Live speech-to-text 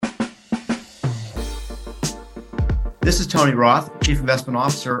This is Tony Roth, Chief Investment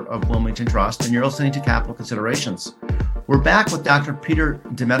Officer of Wilmington Trust, and you're listening to Capital Considerations. We're back with Dr. Peter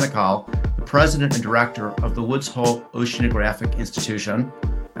Menocal, the President and Director of the Woods Hole Oceanographic Institution,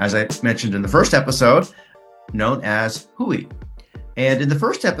 as I mentioned in the first episode, known as WHOI. And in the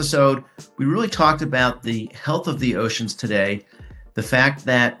first episode, we really talked about the health of the oceans today, the fact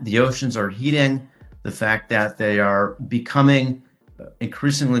that the oceans are heating, the fact that they are becoming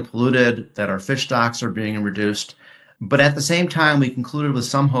increasingly polluted, that our fish stocks are being reduced. But at the same time, we concluded with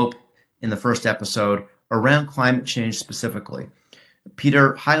some hope in the first episode around climate change specifically.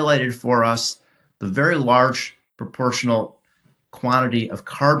 Peter highlighted for us the very large proportional quantity of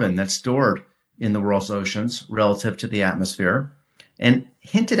carbon that's stored in the world's oceans relative to the atmosphere, and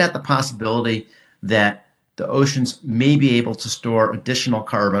hinted at the possibility that the oceans may be able to store additional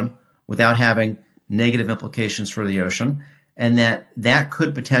carbon without having negative implications for the ocean, and that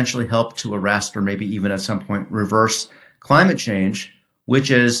could potentially help to arrest or maybe even at some point reverse climate change, which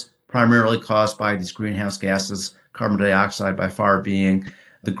is primarily caused by these greenhouse gases, carbon dioxide by far being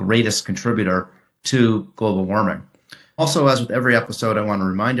the greatest contributor to global warming. Also, as with every episode, I want to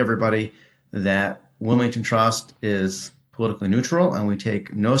remind everybody that Wilmington Trust is politically neutral and we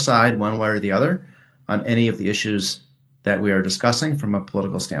take no side one way or the other on any of the issues that we are discussing from a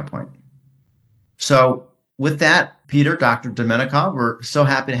political standpoint. So with that, Peter, Dr. Menocal, we're so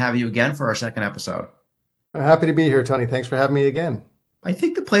happy to have you again for our second episode. I'm happy to be here, Tony. Thanks for having me again. I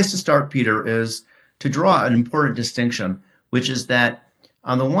think the place to start, Peter, is to draw an important distinction, which is that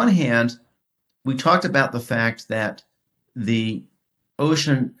on the one hand, we talked about the fact that the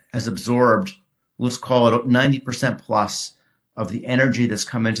ocean has absorbed, let's call it 90% plus of the energy that's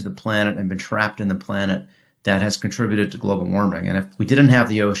come into the planet and been trapped in the planet that has contributed to global warming. And if we didn't have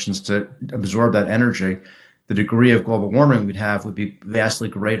the oceans to absorb that energy, the degree of global warming we'd have would be vastly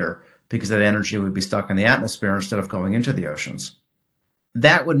greater because that energy would be stuck in the atmosphere instead of going into the oceans.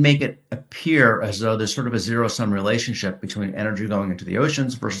 That would make it appear as though there's sort of a zero-sum relationship between energy going into the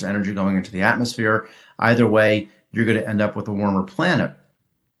oceans versus energy going into the atmosphere. Either way, you're going to end up with a warmer planet.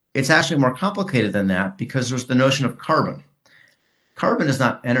 It's actually more complicated than that because there's the notion of carbon. Carbon is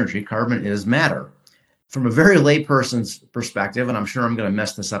not energy, carbon is matter. From a very layperson's perspective, and I'm sure I'm going to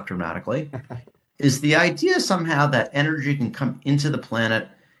mess this up dramatically, is the idea somehow that energy can come into the planet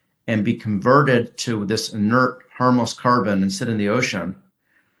and be converted to this inert, harmless carbon and sit in the ocean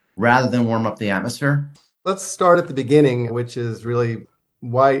rather than warm up the atmosphere? Let's start at the beginning, which is really,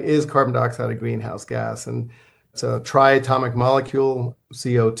 why is carbon dioxide a greenhouse gas? And it's a triatomic molecule,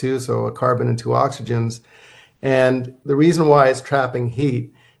 CO2, so a carbon and two oxygens. And the reason why it's trapping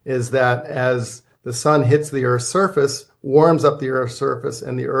heat is that as the sun hits the Earth's surface, warms up the Earth's surface,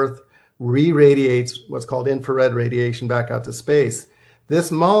 and the Earth re-radiates what's called infrared radiation back out to space. This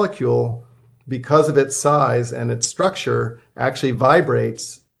molecule, because of its size and its structure, actually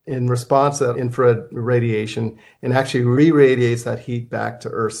vibrates in response to that infrared radiation and actually re-radiates that heat back to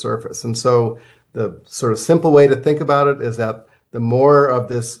Earth's surface. And so the sort of simple way to think about it is that the more of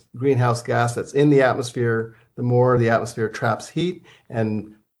this greenhouse gas that's in the atmosphere, the more the atmosphere traps heat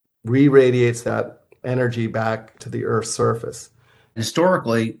and re-radiates that energy back to the Earth's surface.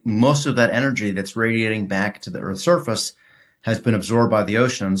 Historically, most of that energy that's radiating back to the Earth's surface has been absorbed by the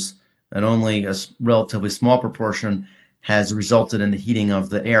oceans, and only a relatively small proportion has resulted in the heating of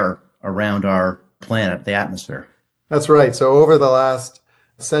the air around our planet, the atmosphere. That's right. So over the last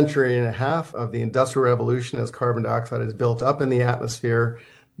century and a half of the Industrial Revolution, as carbon dioxide is built up in the atmosphere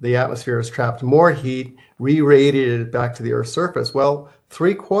has trapped more heat, re-radiated it back to the Earth's surface. Well,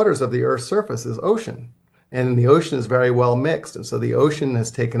 3/4 of the Earth's surface is ocean, and the ocean is very well mixed. And so the ocean has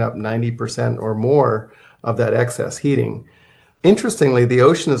taken up 90% or more of that excess heating. Interestingly, the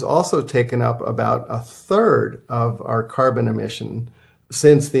ocean has also taken up about 1/3 of our carbon emission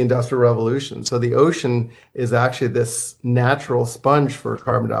since the Industrial Revolution. So the ocean is actually this natural sponge for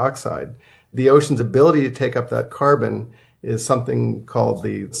carbon dioxide. The ocean's ability to take up that carbon is something called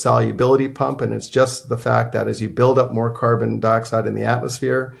the solubility pump, and it's just the fact that as you build up more carbon dioxide in the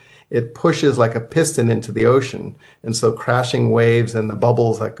atmosphere, it pushes like a piston into the ocean. And so crashing waves and the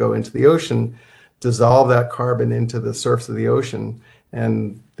bubbles that go into the ocean dissolve that carbon into the surface of the ocean,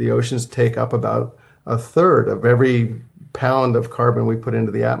 and the oceans take up about 1/3 of every pound of carbon we put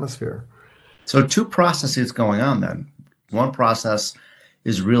into the atmosphere. So two processes going on then. One process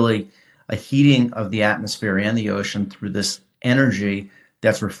is really a heating of the atmosphere and the ocean through this energy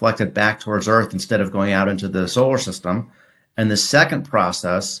that's reflected back towards Earth instead of going out into the solar system. And the second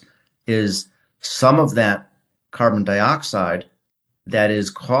process is some of that carbon dioxide that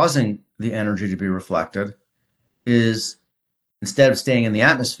is causing the energy to be reflected is, instead of staying in the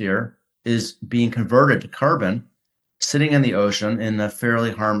atmosphere, is being converted to carbon sitting in the ocean in a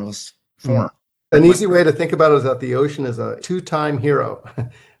fairly harmless Mhm. form. An easy way to think about it is that the ocean is a two-time hero.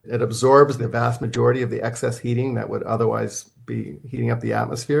 It absorbs the vast majority of the excess heating that would otherwise be heating up the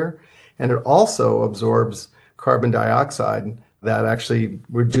atmosphere. And it also absorbs carbon dioxide that actually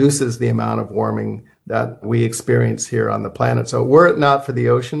reduces the amount of warming that we experience here on the planet. So were it not for the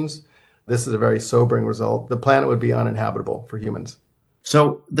oceans, this is a very sobering result. The planet would be uninhabitable for humans.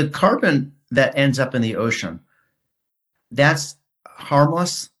 So the carbon that ends up in the ocean, that's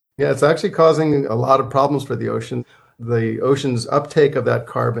harmless. Yeah, it's actually causing a lot of problems for the ocean. The ocean's uptake of that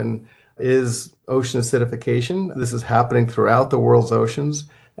carbon is ocean acidification. This is happening throughout the world's oceans.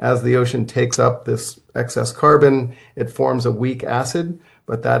 As the ocean takes up this excess carbon, it forms a weak acid,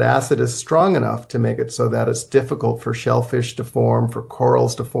 but that acid is strong enough to make it so that it's difficult for shellfish to form, for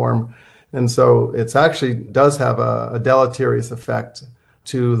corals to form. And so it actually does have a deleterious effect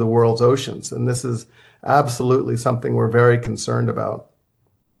to the world's oceans. And this is absolutely something we're very concerned about.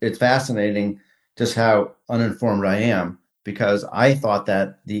 It's fascinating just how uninformed I am, because I thought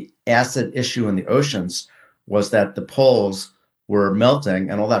that the acid issue in the oceans was that the poles were melting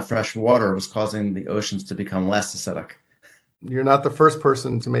and all that fresh water was causing the oceans to become less acidic. You're not the first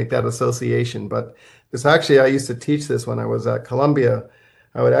person to make that association, but it's actually, I used to teach this when I was at Columbia.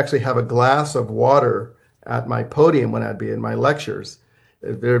 I would actually have a glass of water at my podium when I'd be in my lectures.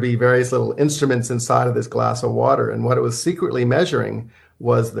 There'd be various little instruments inside of this glass of water, and what it was secretly measuring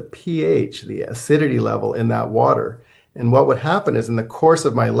was the pH, the acidity level in that water. And what would happen is in the course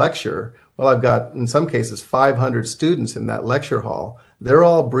of my lecture, well, I've got, in some cases, 500 students in that lecture hall. They're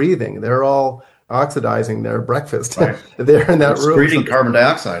all breathing. They're all oxidizing their breakfast. Right. They're in that room. Excreting carbon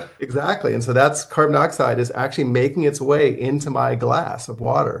dioxide. Exactly. And so that's carbon dioxide is actually making its way into my glass of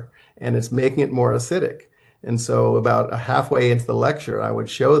water, and it's making it more acidic. And so about halfway into the lecture, I would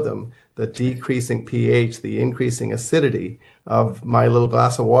show them the decreasing pH, the increasing acidity of my little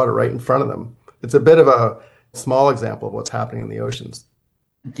glass of water right in front of them. It's a bit of a small example of what's happening in the oceans.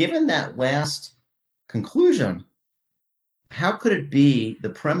 Given that last conclusion, how could it be the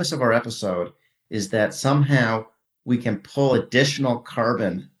premise of our episode is that somehow we can pull additional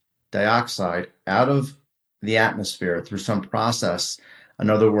carbon dioxide out of the atmosphere through some process? In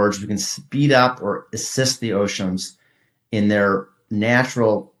other words, we can speed up or assist the oceans in their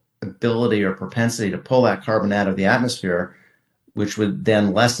natural ability or propensity to pull that carbon out of the atmosphere, which would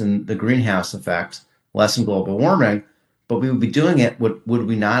then lessen the greenhouse effect, lessen global warming. But we would be doing it, would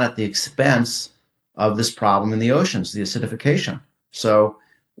we not, at the expense of this problem in the oceans, the acidification? So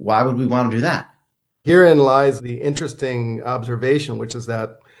why would we want to do that? Herein lies the interesting observation, which is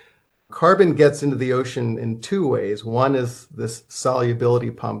that carbon gets into the ocean in two ways. One is this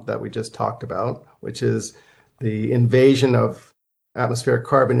solubility pump that we just talked about, which is the invasion of atmospheric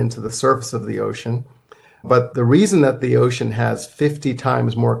carbon into the surface of the ocean. But the reason that the ocean has 50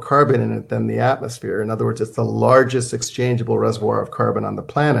 times more carbon in it than the atmosphere, in other words, it's the largest exchangeable reservoir of carbon on the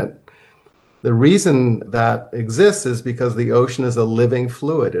planet, the reason that exists is because the ocean is a living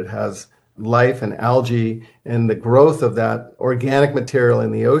fluid. It has life and algae, and the growth of that organic material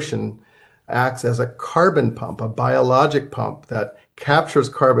in the ocean acts as a carbon pump, a biologic pump that captures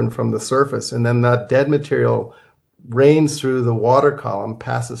carbon from the surface, and then that dead material rains through the water column,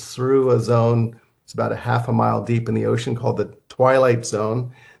 passes through a zone. It's about a half a mile deep in the ocean called the twilight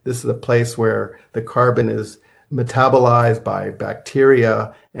zone. This is a place where the carbon is metabolized by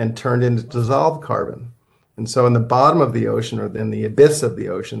bacteria and turned into dissolved carbon. And so in the bottom of the ocean, or in the abyss of the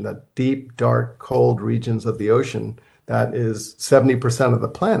ocean, that deep, dark, cold regions of the ocean, that is 70% of the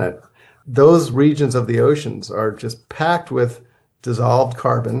planet, those regions of the oceans are just packed with dissolved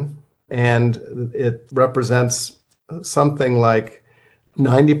carbon, and it represents something like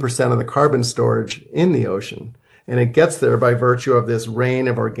 90% of the carbon storage in the ocean. And it gets there by virtue of this rain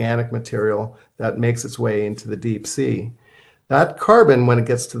of organic material that makes its way into the deep sea. That carbon, when it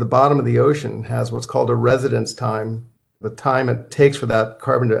gets to the bottom of the ocean, has what's called a residence time, the time it takes for that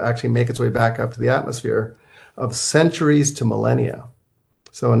carbon to actually make its way back up to the atmosphere, of centuries to millennia.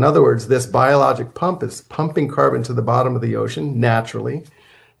 So in other words, this biologic pump is pumping carbon to the bottom of the ocean naturally,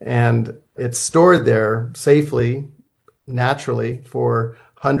 and it's stored there safely, naturally, for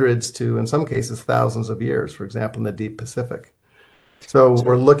hundreds to, in some cases, thousands of years, for example, in the deep Pacific. So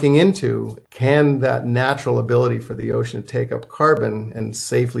we're looking into, can that natural ability for the ocean to take up carbon and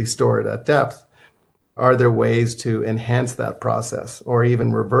safely store it at depth, are there ways to enhance that process or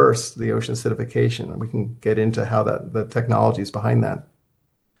even reverse the ocean acidification? And we can get into how the technology is behind that.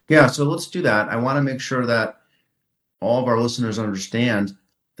 Yeah, so let's do that. I want to make sure that all of our listeners understand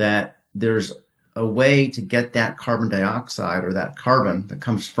that there's a way to get that carbon dioxide, or that carbon that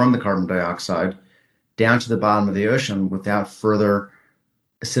comes from the carbon dioxide, down to the bottom of the ocean without further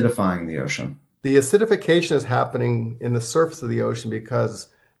acidifying the ocean? The acidification is happening in the surface of the ocean because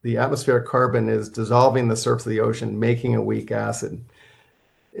the atmospheric carbon is dissolving the surface of the ocean, making a weak acid.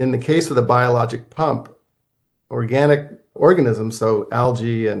 In the case of the biologic pump, organic organisms, so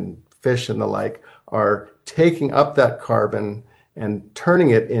algae and fish and the like, are taking up that carbon and turning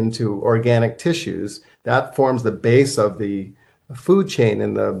it into organic tissues. That forms the base of the food chain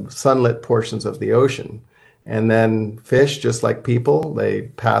in the sunlit portions of the ocean. And then fish, just like people, they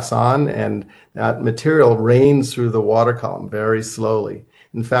pass on, and that material rains through the water column very slowly.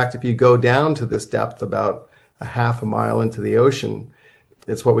 In fact, if you go down to this depth, about a half a mile into the ocean,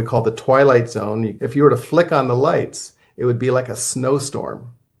 it's what we call the twilight zone. If you were to flick on the lights, it would be like a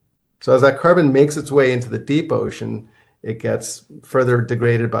snowstorm. So as that carbon makes its way into the deep ocean, it gets further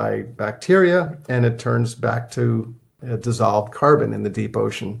degraded by bacteria, and it turns back to dissolved carbon in the deep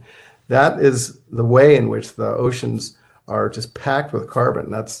ocean. That is the way in which the oceans are just packed with carbon.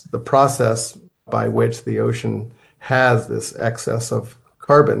 That's the process by which the ocean has this excess of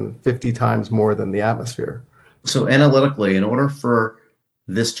carbon, 50 times more than the atmosphere. So analytically, in order for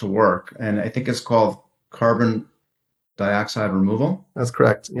this to work, and I think it's called carbon dioxide removal. That's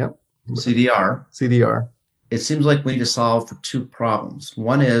correct. Yep. CDR. It seems like we need to solve for two problems.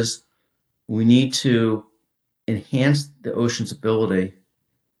 One is we need to enhance the ocean's ability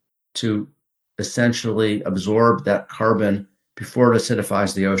to essentially absorb that carbon before it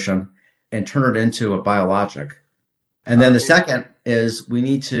acidifies the ocean and turn it into a biologic. And then the second is we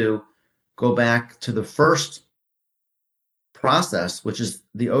need to go back to the first process, which is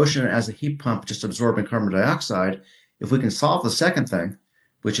the ocean as a heat pump just absorbing carbon dioxide. If we can solve the second thing,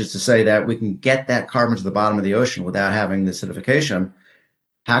 which is to say that we can get that carbon to the bottom of the ocean without having the acidification,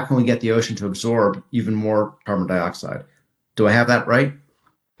 how can we get the ocean to absorb even more carbon dioxide? Do I have that right?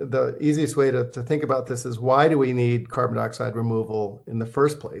 The easiest way to think about this is, why do we need carbon dioxide removal in the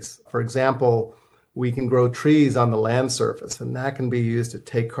first place? For example, we can grow trees on the land surface, and that can be used to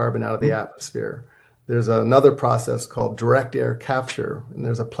take carbon out of the atmosphere. There's another process called direct air capture, and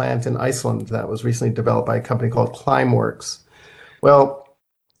there's a plant in Iceland that was recently developed by a company called Climeworks. Well,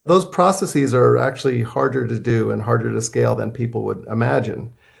 those processes are actually harder to do and harder to scale than people would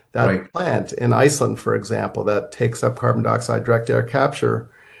imagine. That plant in Iceland, for example, that takes up carbon dioxide direct air capture,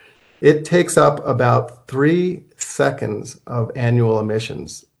 it takes up about 3 seconds of annual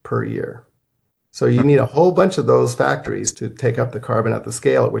emissions per year. So you need a whole bunch of those factories to take up the carbon at the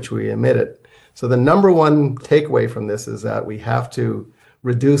scale at which we emit it. So the number one takeaway from this is that we have to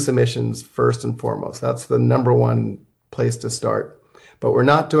reduce emissions first and foremost. That's the number one place to start. But we're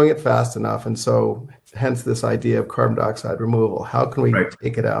not doing it fast enough, and so hence this idea of carbon dioxide removal. How can we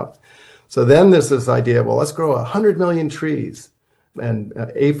take it out? So then there's this idea of, well, let's grow 100 million trees and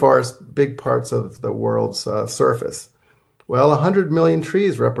afforest big parts of the world's surface. Well, 100 million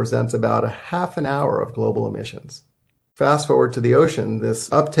trees represents about a half an hour of global emissions. Fast forward to the ocean,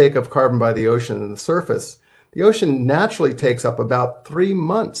 this uptake of carbon by the ocean and the surface, the ocean naturally takes up about 3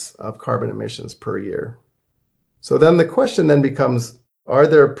 months of carbon emissions per year. So then the question then becomes, are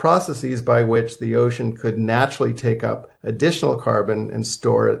there processes by which the ocean could naturally take up additional carbon and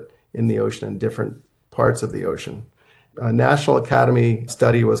store it in the ocean in different parts of the ocean? A National Academy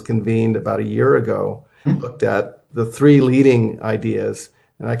study was convened about a year ago, looked at the 3 leading ideas,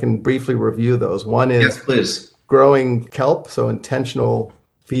 and I can briefly review those. One is growing kelp, so intentional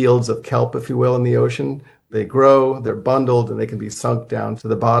fields of kelp, if you will, in the ocean. They grow, they're bundled, and they can be sunk down to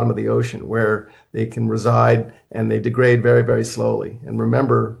the bottom of the ocean where they can reside, and they degrade very, very slowly. And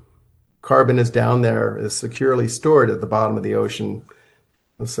remember, carbon is down there, is securely stored at the bottom of the ocean,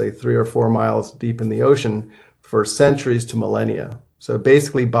 let's say 3 or 4 miles deep in the ocean, for centuries to millennia. So it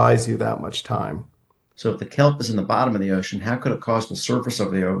basically buys you that much time. So if the kelp is in the bottom of the ocean, how could it cause the surface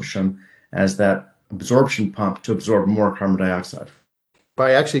of the ocean as that absorption pump to absorb more carbon dioxide?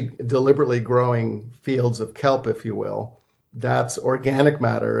 By actually deliberately growing fields of kelp, if you will, that's organic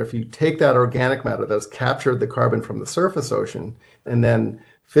matter. If you take that organic matter that's captured the carbon from the surface ocean and then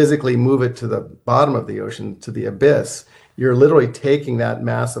physically move it to the bottom of the ocean, to the abyss, you're literally taking that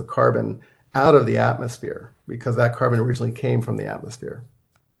mass of carbon out of the atmosphere, because that carbon originally came from the atmosphere.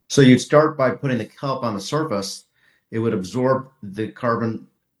 So you'd start by putting the kelp on the surface. It would absorb the carbon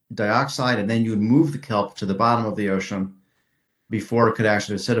dioxide, and then you would move the kelp to the bottom of the ocean before it could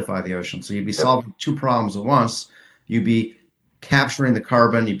actually acidify the ocean. So you'd be solving 2 problems at once. You'd be capturing the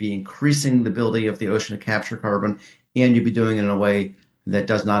carbon, you'd be increasing the ability of the ocean to capture carbon, and you'd be doing it in a way that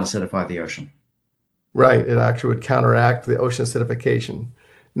does not acidify the ocean. Right. It actually would counteract the ocean acidification.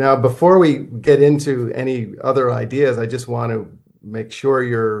 Now, before we get into any other ideas, I just want to make sure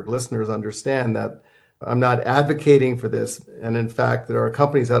your listeners understand that I'm not advocating for this. And in fact, there are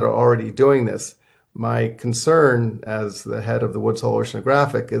companies that are already doing this. My concern as the head of the Woods Hole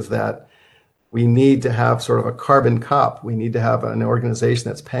Oceanographic is that we need to have sort of a carbon cop. We need to have an organization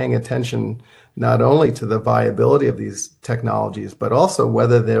that's paying attention not only to the viability of these technologies, but also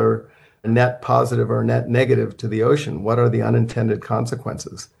whether they're net positive or net negative to the ocean. What are the unintended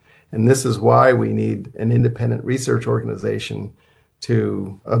consequences? And this is why we need an independent research organization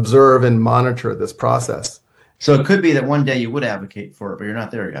to observe and monitor this process. So it could be that one day you would advocate for it, but you're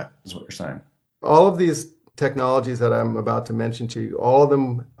not there yet, is what you're saying. All of these technologies that I'm about to mention to you, all of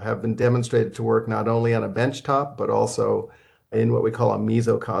them have been demonstrated to work not only on a benchtop, but also in what we call a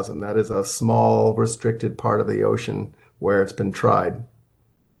mesocosm. That is a small, restricted part of the ocean where it's been tried.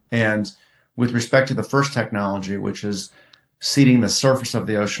 And with respect to the first technology, which is seeding the surface of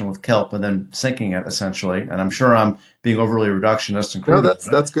the ocean with kelp and then sinking it, essentially, and I'm sure I'm being overly reductionist and crude. No,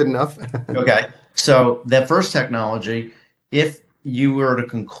 that's good enough. Okay. So that first technology, if you were to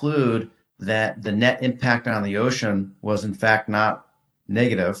conclude that the net impact on the ocean was in fact not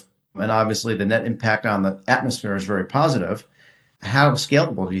negative, and obviously the net impact on the atmosphere is very positive, how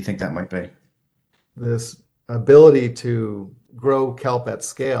scalable do you think that might be? This ability to grow kelp at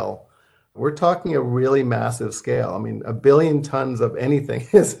scale, we're talking a really massive scale. I mean, 1 billion tons of anything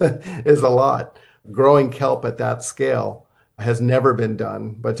is a lot. Growing kelp at that scale has never been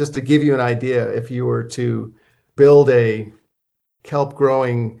done. But just to give you an idea, if you were to build a kelp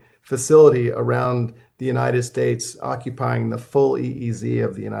growing facility around the United States, occupying the full EEZ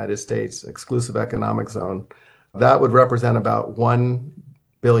of the United States, exclusive economic zone, that would represent about 1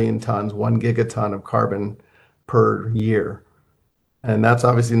 billion tons, 1 gigaton of carbon per year. And that's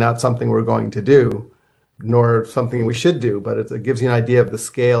obviously not something we're going to do, nor something we should do, but it gives you an idea of the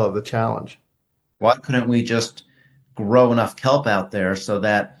scale of the challenge. Why couldn't we just grow enough kelp out there so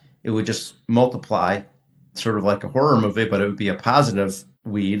that it would just multiply, sort of like a horror movie, but it would be a positive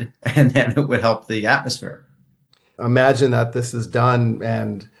weed, and then it would help the atmosphere? Imagine that this is done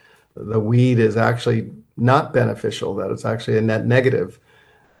and the weed is actually not beneficial, that it's actually a net negative.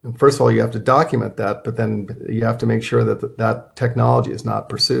 And first of all, you have to document that, but then you have to make sure that that technology is not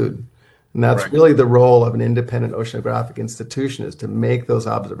pursued. And that's Right. really the role of an independent oceanographic institution, is to make those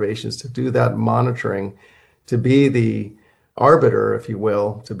observations, to do that monitoring, to be the arbiter, if you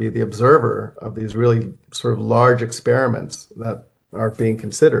will, to be the observer of these really sort of large experiments that are being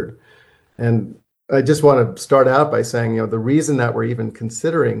considered. And I just want to start out by saying, the reason that we're even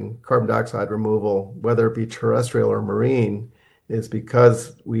considering carbon dioxide removal, whether it be terrestrial or marine, is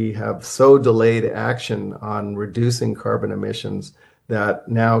because we have so delayed action on reducing carbon emissions that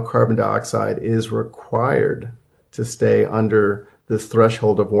now carbon dioxide is required to stay under this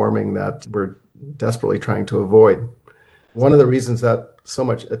threshold of warming that we're desperately trying to avoid. One of the reasons that so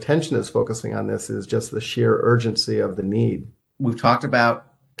much attention is focusing on this is just the sheer urgency of the need. We've talked about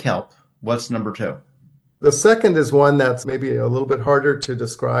kelp. What's number two? The second is one that's maybe a little bit harder to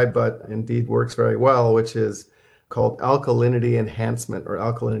describe, but indeed works very well, which is called alkalinity enhancement or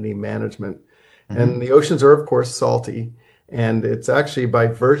alkalinity management. Mm-hmm. And the oceans are, of course, salty. And it's actually by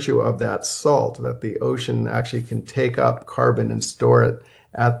virtue of that salt that the ocean actually can take up carbon and store it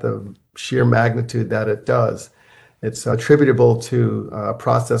at the sheer magnitude that it does. It's attributable to a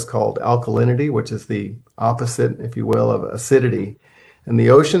process called alkalinity, which is the opposite, if you will, of acidity. And the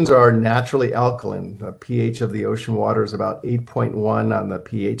oceans are naturally alkaline. The pH of the ocean water is about 8.1 on the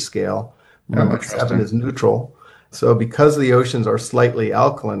pH scale. 7 is neutral. So because the oceans are slightly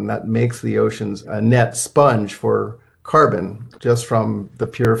alkaline, that makes the oceans a net sponge for carbon, just from the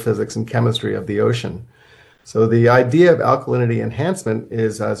pure physics and chemistry of the ocean. So the idea of alkalinity enhancement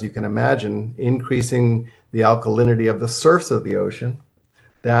is, as you can imagine, increasing the alkalinity of the surface of the ocean.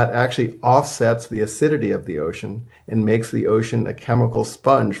 That actually offsets the acidity of the ocean and makes the ocean a chemical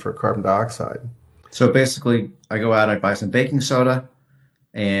sponge for carbon dioxide. So basically, I go out, I buy some baking soda,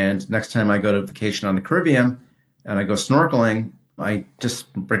 and next time I go to vacation on the Caribbean and I go snorkeling, I just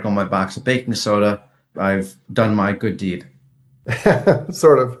sprinkle my box of baking soda. I've done my good deed.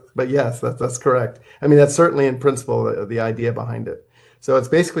 Sort of, but yes, that's correct. I mean, that's certainly in principle the idea behind it. So it's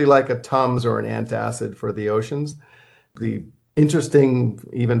basically like a Tums or an antacid for the oceans. The interesting,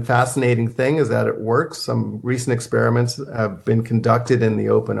 even fascinating thing is that it works. Some recent experiments have been conducted in the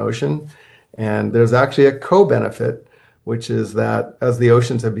open ocean, and there's actually a co-benefit, which is that as the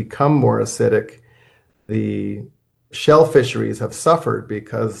oceans have become more acidic, the shell fisheries have suffered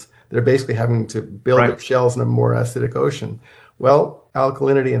because they're basically having to build their shells in a more acidic ocean. Well,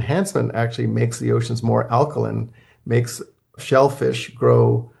 alkalinity enhancement actually makes the oceans more alkaline, makes shellfish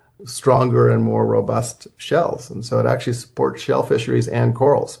grow stronger and more robust shells. And so it actually supports shell fisheries and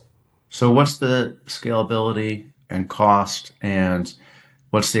corals. So what's the scalability and cost, and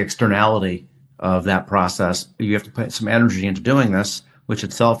what's the externality of that process? You have to put some energy into doing this, which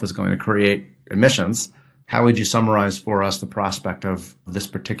itself is going to create emissions. How would you summarize for us the prospect of this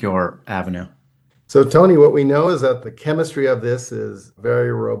particular avenue? So, Tony, what we know is that the chemistry of this is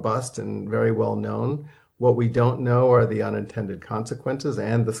very robust and very well known. What we don't know are the unintended consequences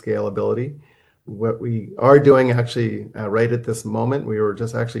and the scalability. What we are doing actually right at this moment, we were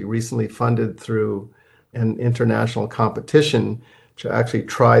just actually recently funded through an international competition to actually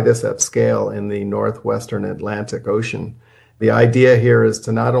try this at scale in the northwestern Atlantic Ocean. The idea here is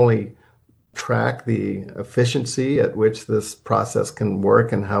to not only track the efficiency at which this process can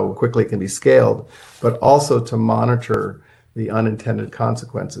work and how quickly it can be scaled, but also to monitor the unintended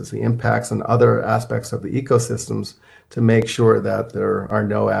consequences, the impacts on other aspects of the ecosystems to make sure that there are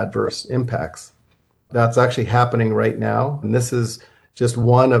no adverse impacts. That's actually happening right now. And this is just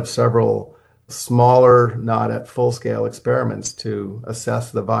one of several smaller, not at full scale experiments to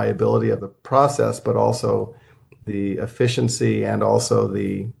assess the viability of the process, but also the efficiency and also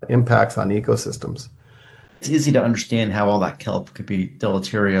the impacts on ecosystems. It's easy to understand how all that kelp could be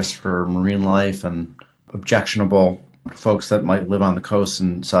deleterious for marine life and objectionable folks that might live on the coast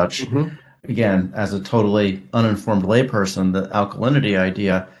and such. Mm-hmm. Again, as a totally uninformed layperson, the alkalinity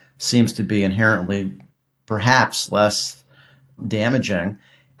idea seems to be inherently perhaps less damaging.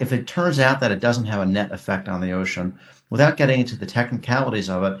 If it turns out that it doesn't have a net effect on the ocean, without getting into the technicalities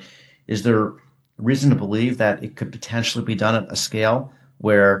of it, is there reason to believe that it could potentially be done at a scale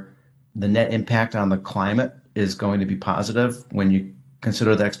where the net impact on the climate is going to be positive when you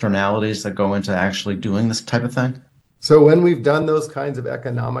consider the externalities that go into actually doing this type of thing? So when we've done those kinds of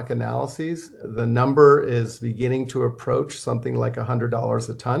economic analyses, the number is beginning to approach something like $100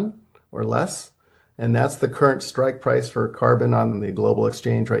 a ton or less. And that's the current strike price for carbon on the global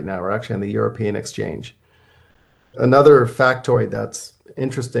exchange right now, or actually on the European exchange. Another factoid that's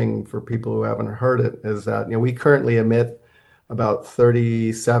interesting for people who haven't heard it is that we currently emit about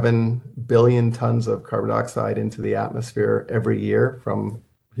 37 billion tons of carbon dioxide into the atmosphere every year from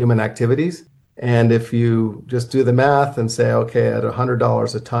human activities. And if you just do the math and say, okay, at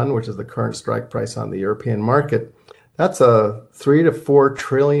 $100 a ton, which is the current strike price on the European market, that's a $3 to $4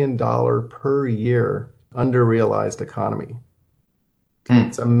 trillion per year under-realized economy.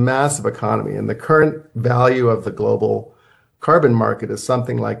 It's a massive economy. And the current value of the global carbon market is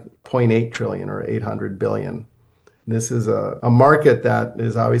something like 0.8 trillion or 800 billion. This is a market that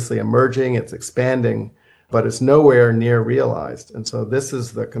is obviously emerging, it's expanding, but it's nowhere near realized. And so this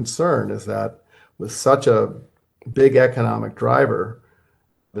is the concern, is that with such a big economic driver,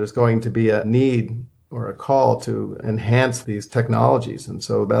 there's going to be a need or a call to enhance these technologies. And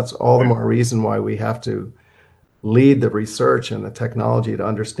so that's all the more reason why we have to lead the research and the technology to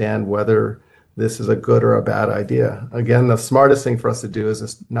understand whether this is a good or a bad idea. Again, the smartest thing for us to do is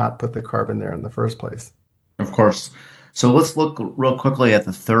just not put the carbon there in the first place. Of course. So let's look real quickly at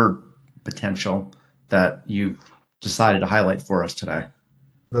the third potential that you've decided to highlight for us today.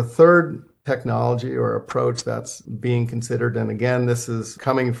 The third technology or approach that's being considered, and again, this is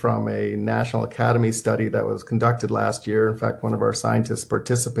coming from a National Academy study that was conducted last year. In fact, one of our scientists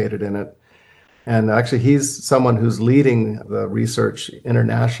participated in it. And actually, he's someone who's leading the research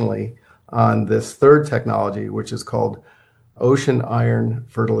internationally on this third technology, which is called ocean iron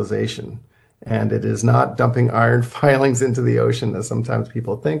fertilization. And it is not dumping iron filings into the ocean, as sometimes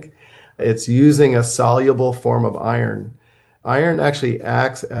people think. It's using a soluble form of iron. Iron actually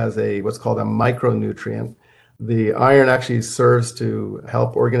acts as what's called a micronutrient. The iron actually serves to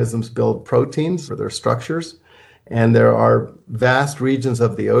help organisms build proteins for their structures. And there are vast regions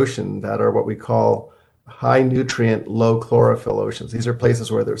of the ocean that are what we call high nutrient, low chlorophyll oceans. These are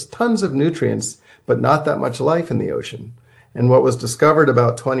places where there's tons of nutrients, but not that much life in the ocean. And what was discovered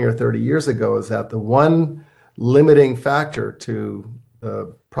about 20 or 30 years ago is that the one limiting factor to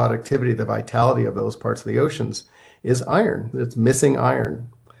the productivity, the vitality of those parts of the oceans is iron. It's missing iron.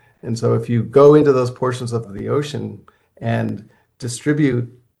 And so if you go into those portions of the ocean and distribute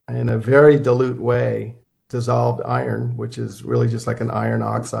in a very dilute way dissolved iron, which is really just like an iron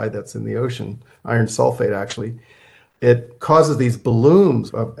oxide that's in the ocean, iron sulfate actually, it causes these blooms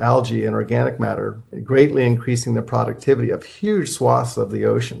of algae and organic matter, greatly increasing the productivity of huge swaths of the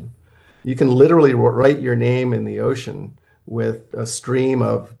ocean. You can literally write your name in the ocean with a stream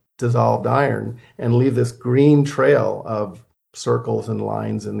of dissolved iron and leave this green trail of circles and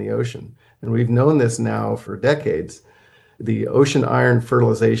lines in the ocean. And we've known this now for decades. The ocean iron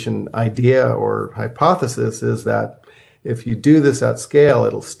fertilization idea or hypothesis is that if you do this at scale,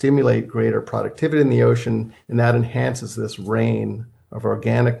 it'll stimulate greater productivity in the ocean, and that enhances this rain of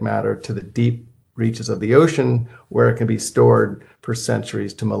organic matter to the deep reaches of the ocean, where it can be stored for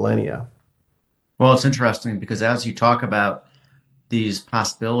centuries to millennia. Well, it's interesting because as you talk about these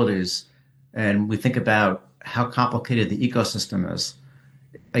possibilities and we think about how complicated the ecosystem is,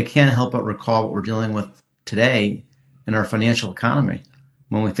 I can't help but recall what we're dealing with today in our financial economy.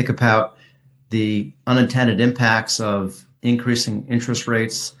 When we think about the unintended impacts of increasing interest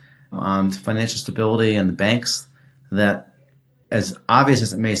rates on financial stability and the banks, that as obvious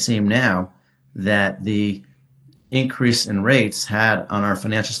as it may seem now, that the increase in rates had on our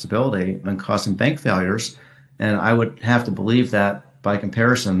financial stability and causing bank failures. And I would have to believe that by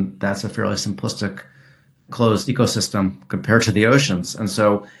comparison, that's a fairly simplistic closed ecosystem compared to the oceans. And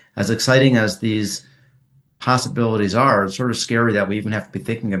so as exciting as these possibilities are, it's sort of scary that we even have to be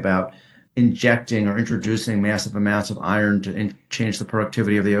thinking about injecting or introducing massive amounts of iron to change the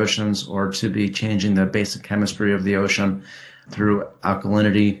productivity of the oceans, or to be changing the basic chemistry of the ocean through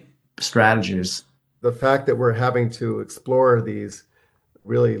alkalinity strategies. The fact that we're having to explore these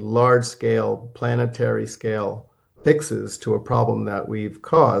really large scale, planetary scale fixes to a problem that we've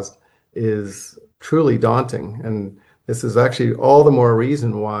caused is truly daunting. And this is actually all the more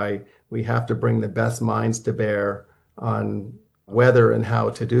reason why we have to bring the best minds to bear on whether and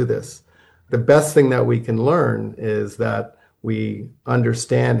how to do this. The best thing that we can learn is that we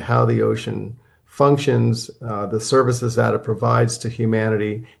understand how the ocean functions, the services that it provides to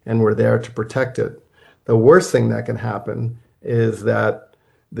humanity, and we're there to protect it. The worst thing that can happen is that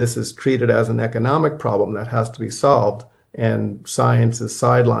this is treated as an economic problem that has to be solved, and science is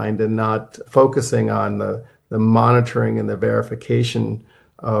sidelined and not focusing on the monitoring and the verification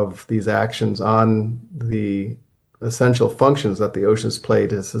of these actions on the essential functions that the oceans play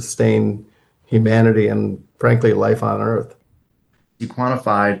to sustain humanity and, frankly, life on Earth. You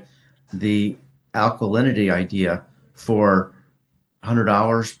quantified the alkalinity idea for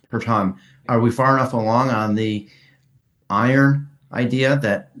 $100 per ton. Are we far enough along on the iron idea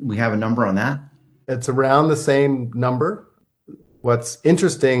that we have a number on that? It's around the same number. What's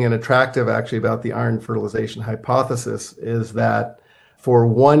interesting and attractive actually about the iron fertilization hypothesis is that for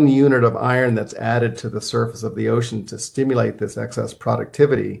 1 unit of iron that's added to the surface of the ocean to stimulate this excess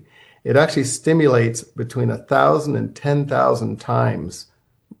productivity, it actually stimulates between 1,000 and 10,000 times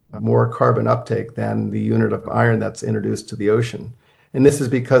more carbon uptake than the unit of iron that's introduced to the ocean. And this is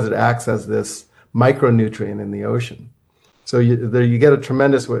because it acts as this micronutrient in the ocean. So you get a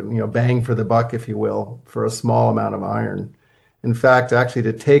tremendous bang for the buck, if you will, for a small amount of iron. In fact, actually,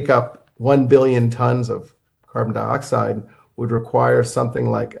 to take up 1 billion tons of carbon dioxide would require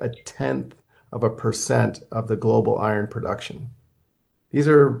something like 0.1% of the global iron production. These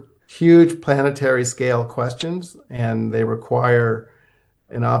are huge planetary scale questions, and they require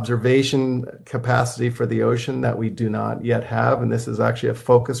an observation capacity for the ocean that we do not yet have. And this is actually a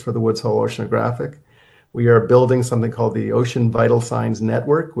focus for the Woods Hole Oceanographic. We are building something called the Ocean Vital Signs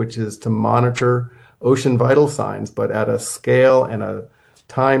Network, which is to monitor ocean vital signs, but at a scale and a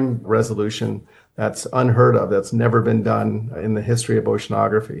time resolution that's unheard of, that's never been done in the history of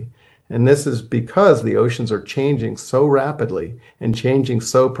oceanography. And this is because the oceans are changing so rapidly and changing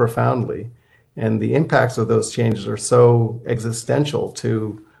so profoundly. And the impacts of those changes are so existential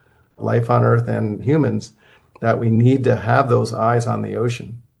to life on Earth and humans that we need to have those eyes on the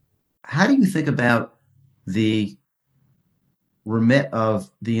ocean. How do you think about the remit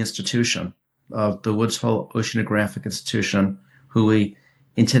of the institution, of the Woods Hole Oceanographic Institution, WHOI,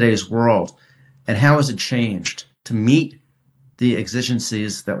 in today's world, and how has it changed to meet the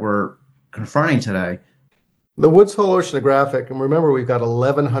exigencies that we're confronting today? The Woods Hole Oceanographic, and remember, we've got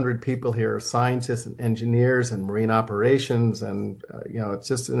 1,100 people here, scientists and engineers and marine operations, and it's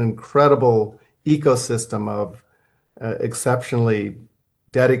just an incredible ecosystem of exceptionally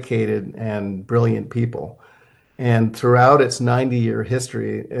dedicated and brilliant people. And throughout its 90-year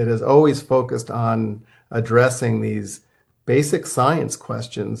history, it has always focused on addressing these basic science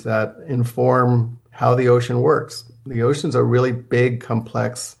questions that inform how the ocean works. The ocean's a really big,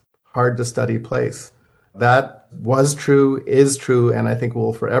 complex, hard to study place. That was true, is true, and I think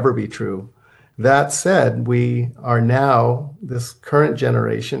will forever be true. That said, we are now, this current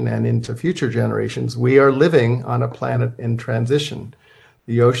generation and into future generations, we are living on a planet in transition.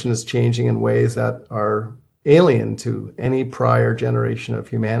 The ocean is changing in ways that are alien to any prior generation of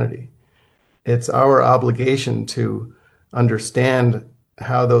humanity. It's our obligation to understand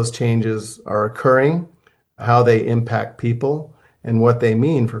how those changes are occurring, how they impact people, and what they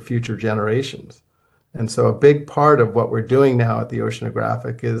mean for future generations. And so a big part of what we're doing now at the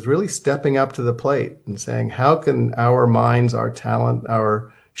Oceanographic is really stepping up to the plate and saying, how can our minds, our talent,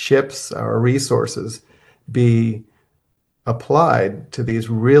 our ships, our resources be applied to these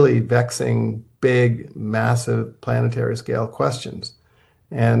really vexing, big, massive planetary scale questions.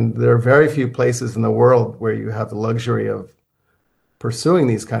 And there are very few places in the world where you have the luxury of pursuing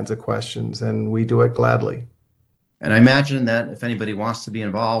these kinds of questions, and we do it gladly. And I imagine that if anybody wants to be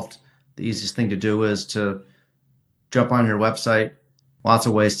involved, the easiest thing to do is to jump on your website. Lots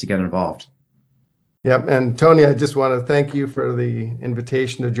of ways to get involved. Yep. And Tony, I just want to thank you for the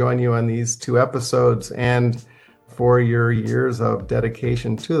invitation to join you on these 2 episodes and for your years of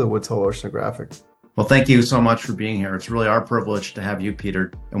dedication to the Woods Hole Oceanographic. Well, thank you so much for being here. It's really our privilege to have you,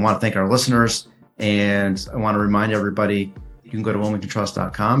 Peter. I want to thank our listeners, and I want to remind everybody, you can go to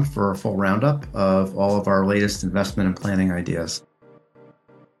wilmingtontrust.com for a full roundup of all of our latest investment and planning ideas.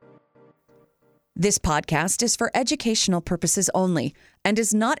 This podcast is for educational purposes only and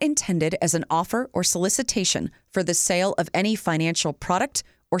is not intended as an offer or solicitation for the sale of any financial product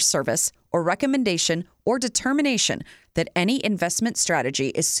or service or recommendation or determination that any investment strategy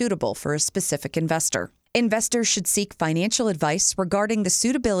is suitable for a specific investor. Investors should seek financial advice regarding the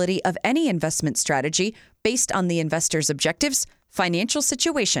suitability of any investment strategy based on the investor's objectives, financial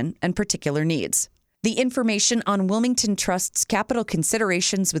situation, and particular needs. The information on Wilmington Trust's capital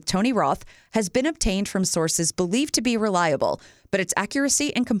considerations with Tony Roth has been obtained from sources believed to be reliable, but its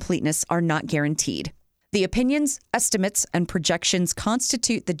accuracy and completeness are not guaranteed. The opinions, estimates, and projections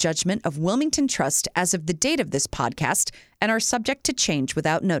constitute the judgment of Wilmington Trust as of the date of this podcast and are subject to change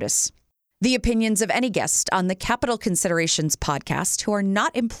without notice. The opinions of any guest on the Capital Considerations podcast who are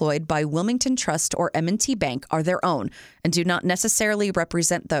not employed by Wilmington Trust or M&T Bank are their own and do not necessarily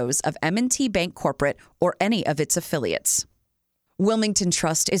represent those of M&T Bank Corporate or any of its affiliates. Wilmington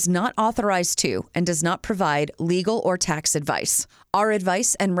Trust is not authorized to and does not provide legal or tax advice. Our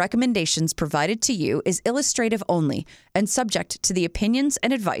advice and recommendations provided to you is illustrative only and subject to the opinions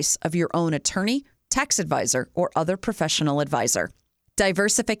and advice of your own attorney, tax advisor, or other professional advisor.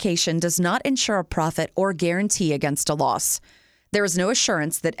 Diversification does not ensure a profit or guarantee against a loss. There is no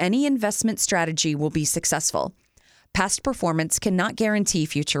assurance that any investment strategy will be successful. Past performance cannot guarantee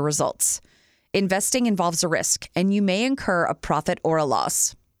future results. Investing involves a risk, and you may incur a profit or a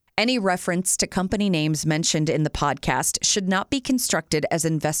loss. Any reference to company names mentioned in the podcast should not be construed as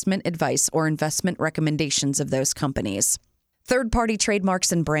investment advice or investment recommendations of those companies. Third-party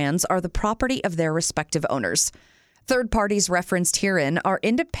trademarks and brands are the property of their respective owners. Third parties referenced herein are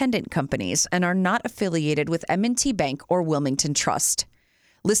independent companies and are not affiliated with M&T Bank or Wilmington Trust.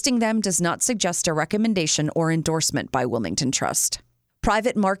 Listing them does not suggest a recommendation or endorsement by Wilmington Trust.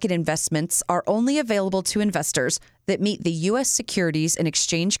 Private market investments are only available to investors that meet the U.S. Securities and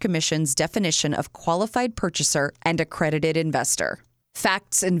Exchange Commission's definition of qualified purchaser and accredited investor.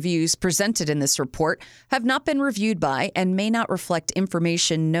 Facts and views presented in this report have not been reviewed by and may not reflect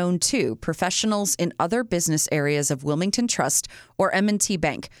information known to professionals in other business areas of Wilmington Trust or M&T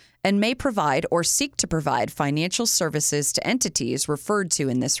Bank and may provide or seek to provide financial services to entities referred to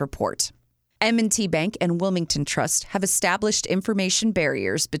in this report. M&T Bank and Wilmington Trust have established information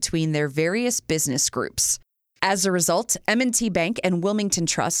barriers between their various business groups. As a result, M&T Bank and Wilmington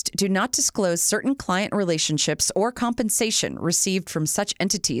Trust do not disclose certain client relationships or compensation received from such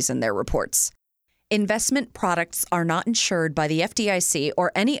entities in their reports. Investment products are not insured by the FDIC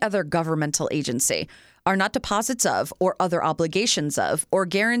or any other governmental agency, are not deposits of or other obligations of or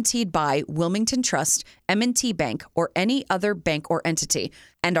guaranteed by Wilmington Trust, M&T Bank, or any other bank or entity,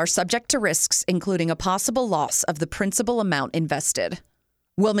 and are subject to risks including a possible loss of the principal amount invested.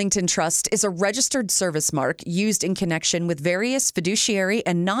 Wilmington Trust is a registered service mark used in connection with various fiduciary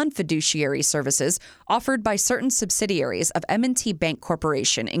and non-fiduciary services offered by certain subsidiaries of M&T Bank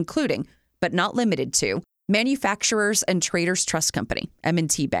Corporation, including, but not limited to, Manufacturers and Traders Trust Company,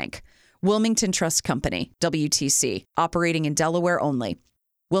 M&T Bank, Wilmington Trust Company, WTC, operating in Delaware only,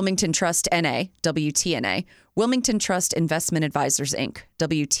 Wilmington Trust NA, WTNA, Wilmington Trust Investment Advisors, Inc.,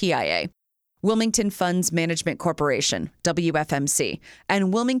 WTIA, Wilmington Funds Management Corporation, WFMC,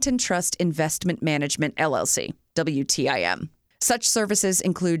 and Wilmington Trust Investment Management, LLC, WTIM. Such services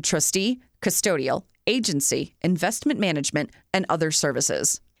include trustee, custodial, agency, investment management, and other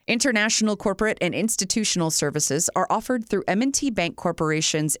services. International corporate and institutional services are offered through M&T Bank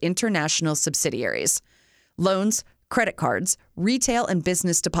Corporation's international subsidiaries. Loans, credit cards, retail and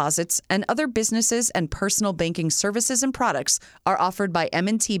business deposits, and other businesses and personal banking services and products are offered by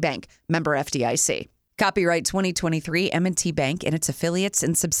M&T Bank, member FDIC. Copyright 2023 M&T Bank and its affiliates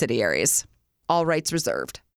and subsidiaries. All rights reserved.